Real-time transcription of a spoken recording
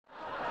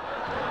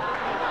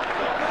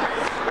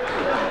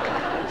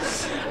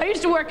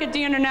work at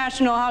the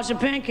International House of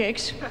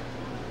Pancakes.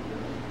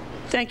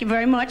 Thank you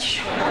very much.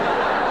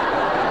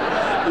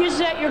 You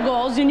set your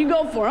goals and you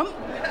go for them.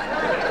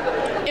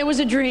 It was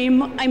a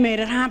dream. I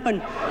made it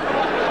happen.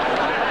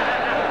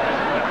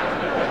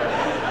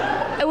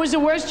 It was the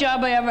worst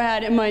job I ever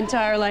had in my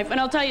entire life. And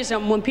I'll tell you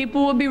something, when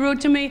people would be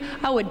rude to me,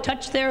 I would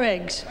touch their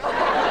eggs.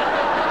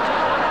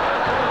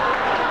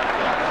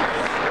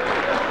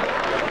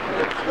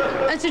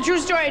 It's a true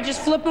story. I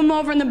just flip them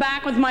over in the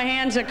back with my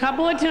hands a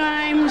couple of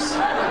times.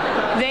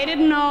 They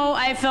didn't know.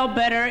 I felt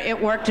better. It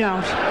worked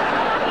out.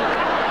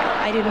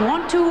 I didn't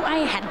want to. I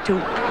had to.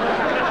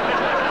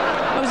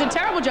 It was a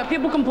terrible job.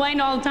 People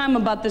complained all the time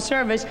about the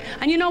service.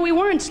 And you know, we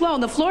weren't slow.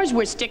 The floors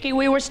were sticky.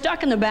 We were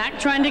stuck in the back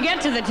trying to get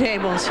to the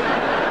tables. We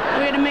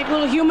had to make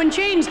little human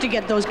chains to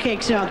get those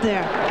cakes out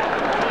there.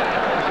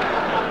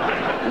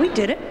 We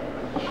did it.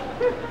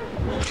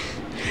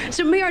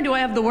 So me, or do I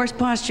have the worst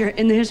posture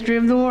in the history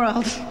of the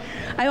world?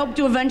 I hope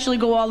to eventually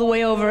go all the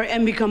way over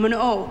and become an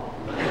O.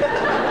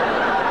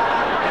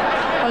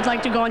 I would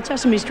like to go on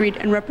Sesame Street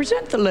and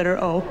represent the letter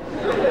O.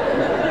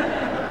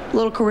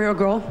 Little career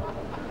goal.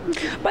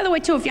 By the way,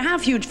 too, if you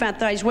have huge fat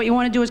thighs, what you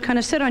want to do is kind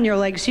of sit on your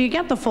legs so you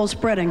get the full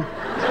spreading.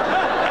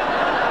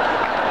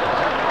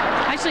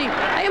 Actually,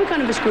 I am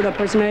kind of a screwed up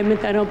person, I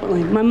admit that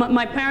openly.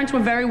 My parents were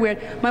very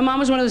weird. My mom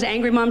was one of those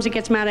angry moms that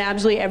gets mad at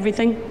absolutely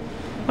everything.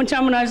 One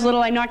time when I was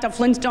little, I knocked a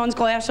Flintstones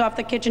glass off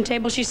the kitchen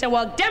table. She said,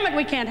 well, damn it,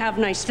 we can't have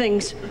nice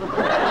things.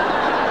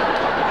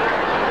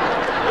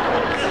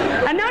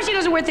 And now she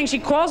does a weird thing. She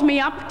calls me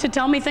up to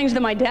tell me things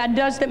that my dad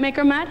does that make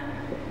her mad.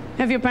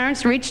 Have your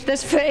parents reached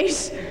this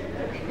phase?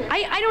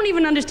 I don't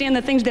even understand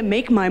the things that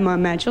make my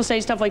mom mad. She'll say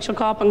stuff like, she'll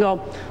call up and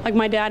go, like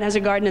my dad has a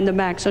garden in the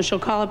back, so she'll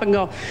call up and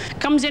go,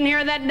 comes in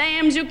here that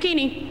damn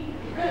zucchini.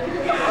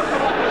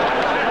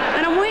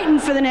 And I'm waiting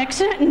for the next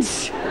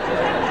sentence.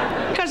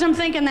 Because I'm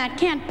thinking that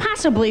can't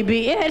possibly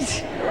be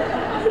it.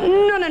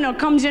 No,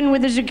 comes in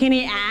with the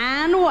zucchini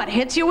and what?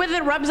 Hits you with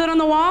it, rubs it on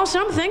the wall,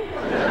 something.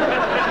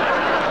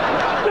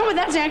 No, but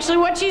that's actually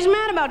what she's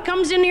mad about.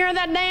 Comes in here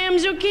that damn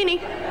zucchini.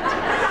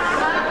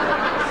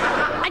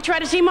 I try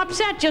to seem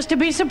upset just to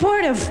be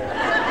supportive.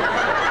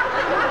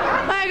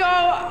 I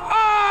go,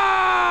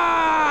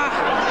 ah!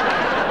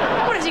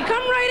 What does he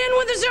come right in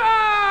with his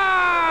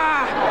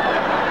ah?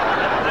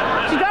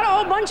 She's got a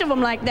whole bunch of them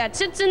like that.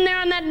 Sits in there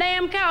on that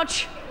damn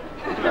couch.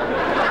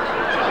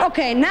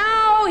 Okay,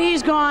 now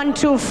he's gone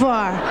too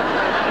far. What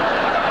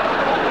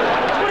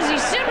does he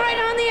sit right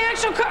on the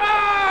actual car? Ah!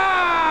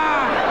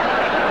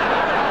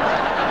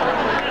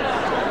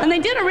 And they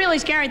did a really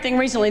scary thing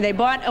recently. They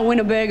bought a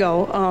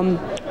Winnebago,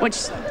 which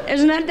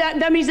isn't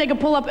that means they could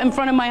pull up in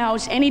front of my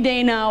house any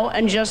day now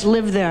and just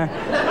live there.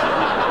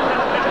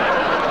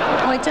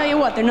 Well, I tell you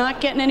what, they're not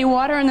getting any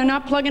water and they're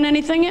not plugging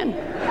anything in.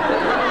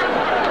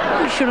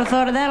 I should have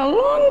thought of that a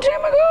long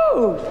time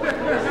ago.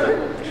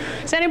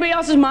 Does anybody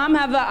else's mom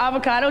have the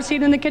avocado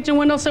seed in the kitchen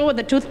windowsill with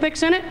the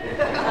toothpicks in it?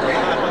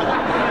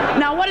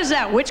 Now, what is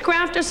that,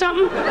 witchcraft or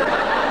something?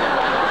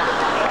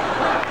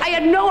 I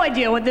had no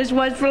idea what this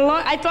was for a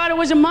long... I thought it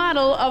was a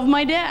model of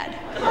my dad.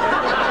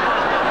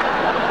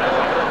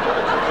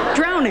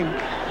 Drowning.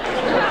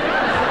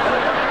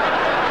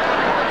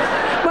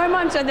 My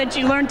mom said that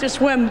she learned to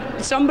swim.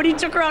 Somebody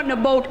took her out in a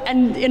boat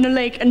and in a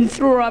lake and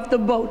threw her off the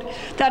boat.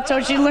 That's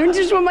how she learned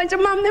to swim. I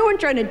said, Mom, they weren't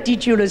trying to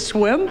teach you to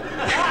swim.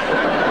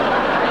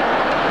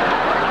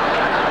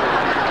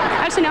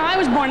 Actually, now I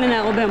was born in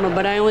Alabama,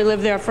 but I only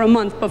lived there for a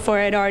month before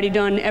I'd already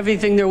done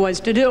everything there was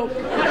to do.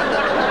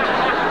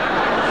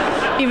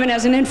 Even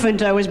as an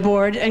infant, I was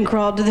bored and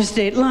crawled to the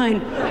state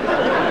line.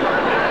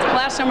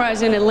 Last summer, I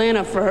was in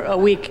Atlanta for a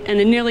week, and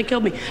it nearly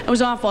killed me. It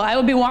was awful. I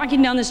would be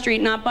walking down the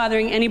street, not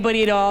bothering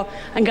anybody at all,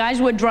 and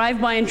guys would drive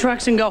by in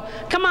trucks and go,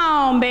 come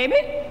on,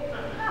 baby.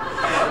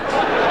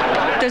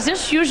 Does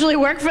this usually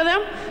work for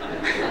them?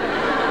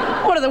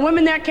 What, do the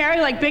women there carry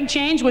like big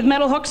chains with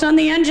metal hooks on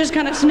the end, just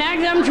kind of snag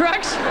them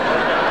trucks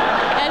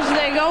as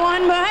they go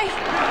on by?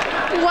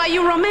 Why,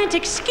 you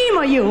romantic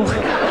schemer, you.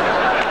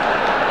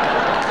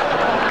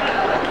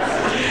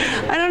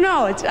 I don't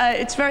know,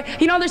 it's very,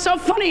 you know, they're so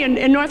funny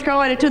in North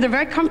Carolina too, they're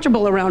very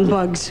comfortable around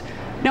bugs.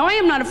 Now, I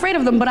am not afraid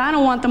of them, but I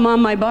don't want them on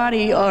my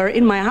body or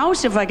in my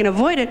house if I can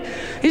avoid it.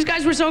 These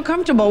guys were so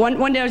comfortable.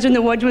 One day I was in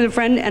the woods with a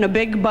friend and a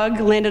big bug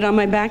landed on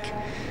my back.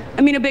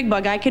 I mean, a big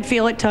bug. I could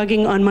feel it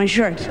tugging on my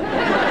shirt.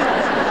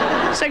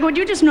 It's like, would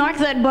you just knock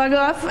that bug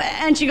off?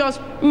 And she goes,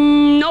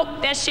 nope,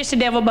 that's just a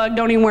devil bug.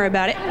 Don't even worry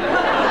about it.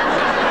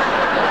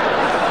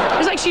 It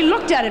was like she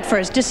looked at it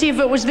first to see if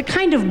it was the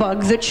kind of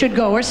bug that should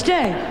go or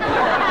stay.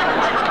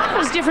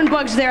 Because different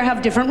bugs there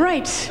have different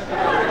rights.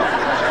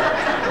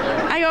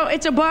 I go,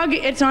 it's a bug,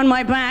 it's on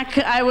my back,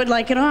 I would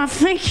like it off,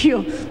 thank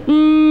you.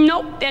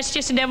 Nope, that's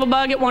just a devil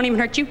bug, it won't even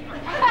hurt you.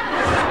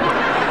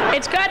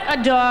 It's got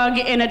a dog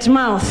in its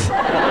mouth.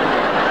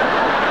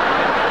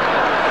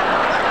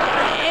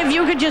 If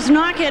you could just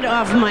knock it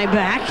off my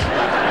back.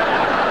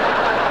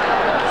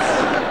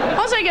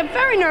 Also, I get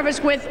very nervous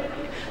with,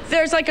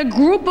 there's like a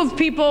group of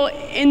people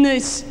in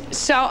this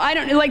So I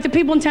don't, like the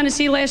people in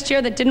Tennessee last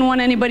year that didn't want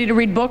anybody to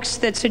read books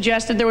that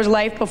suggested there was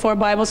life before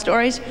Bible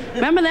stories.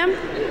 Remember them?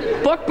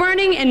 Book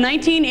burning in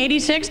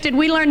 1986. Did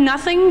we learn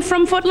nothing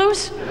from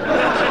Footloose?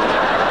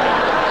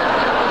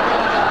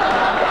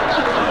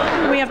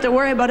 We have to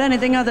worry about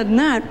anything other than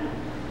that.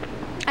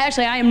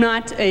 Actually, I'm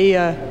not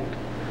a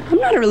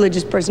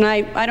religious person.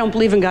 I don't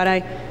believe in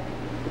God.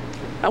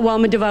 Well,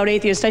 I'm a devout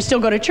atheist. I still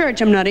go to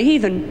church. I'm not a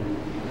heathen.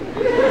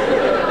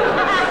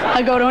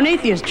 I go to an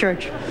atheist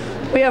church.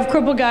 We have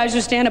crippled guys who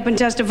stand up and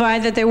testify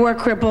that they were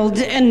crippled,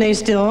 and they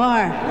still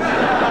are.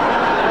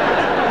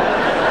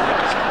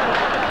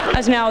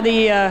 As now as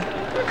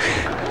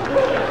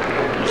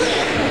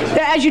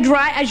you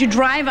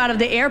drive out of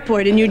the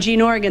airport in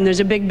Eugene, Oregon,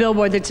 there's a big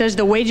billboard that says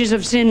the wages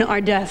of sin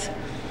are death.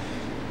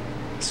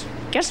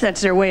 I guess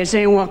that's their way of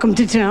saying welcome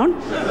to town.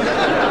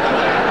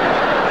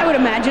 I would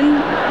imagine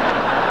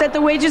that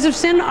the wages of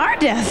sin are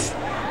death.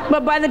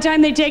 But by the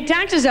time they take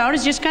taxes out,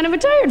 it's just kind of a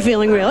tired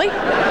feeling, really.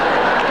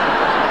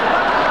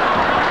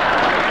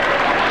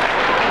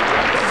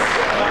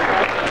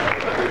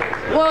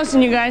 Well,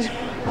 listen, you guys,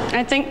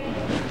 I think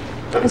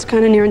it's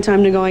kind of nearing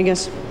time to go, I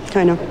guess.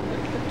 Kind of.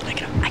 I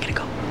gotta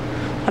go.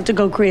 I have to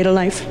go create a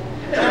life.